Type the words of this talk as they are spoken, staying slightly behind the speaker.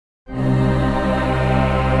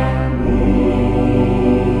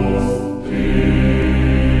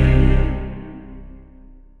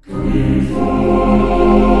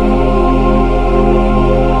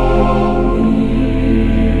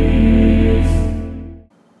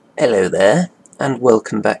Hello there, and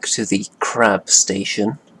welcome back to the crab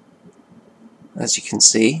station. As you can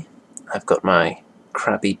see, I've got my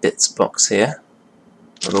Crabby Bits box here,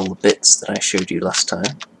 with all the bits that I showed you last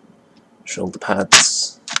time. Shoulder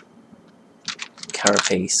pads,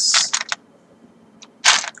 carapace,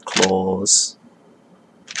 claws.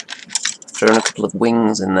 I've thrown a couple of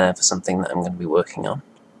wings in there for something that I'm going to be working on,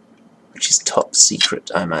 which is top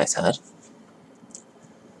secret, I might add.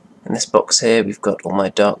 In this box here we've got all my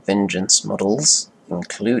Dark Vengeance models,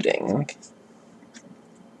 including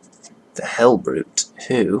the Hellbrute,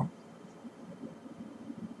 who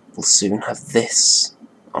will soon have this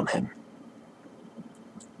on him.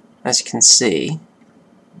 As you can see,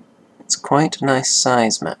 it's quite a nice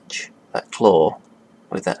size match, that claw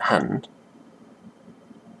with that hand.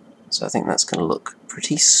 So I think that's going to look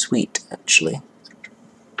pretty sweet, actually.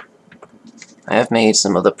 I have made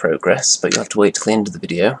some other progress, but you'll have to wait till the end of the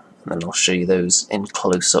video, and then I'll show you those in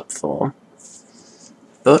close-up form.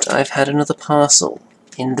 But I've had another parcel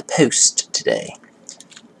in the post today.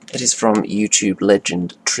 It is from YouTube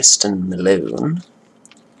legend Tristan Malone,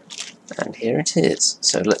 and here it is.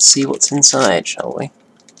 So let's see what's inside, shall we?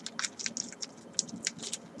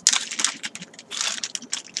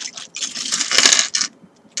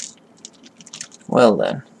 Well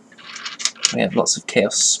then, we have lots of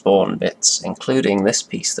Chaos Spawn bits, including this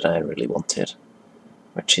piece that I really wanted,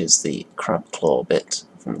 which is the Crab Claw bit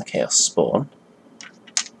from the Chaos Spawn.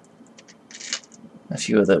 A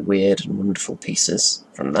few other weird and wonderful pieces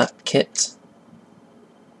from that kit.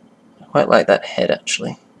 I quite like that head,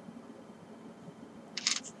 actually.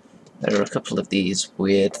 There are a couple of these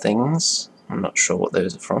weird things. I'm not sure what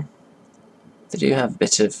those are from. They do have a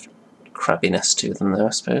bit of crabbiness to them, though, I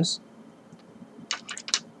suppose.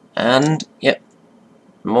 And, yep,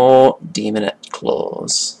 more Demonette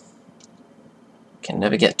claws. Can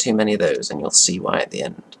never get too many of those, and you'll see why at the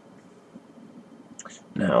end.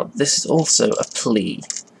 Now, this is also a plea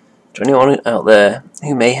to anyone out there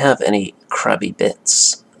who may have any crabby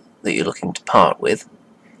bits that you're looking to part with,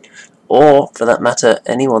 or, for that matter,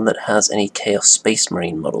 anyone that has any Chaos Space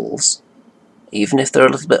Marine models, even if they're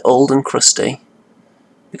a little bit old and crusty,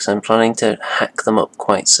 because I'm planning to hack them up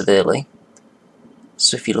quite severely.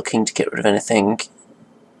 So if you're looking to get rid of anything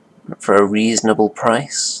for a reasonable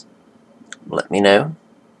price, let me know,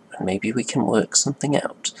 and maybe we can work something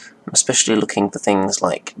out. I'm especially looking for things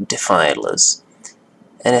like Defilers,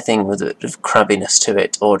 anything with a bit of crabbiness to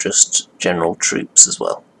it, or just general troops as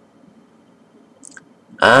well.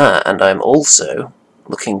 Ah, and I'm also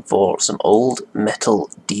looking for some old metal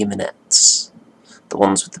Demonettes, the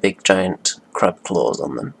ones with the big giant crab claws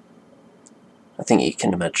on them. I think you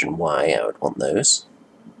can imagine why I would want those.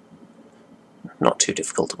 Not too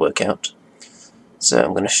difficult to work out. So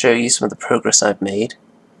I'm going to show you some of the progress I've made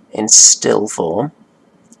in still form,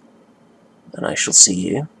 and I shall see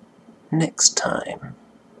you next time.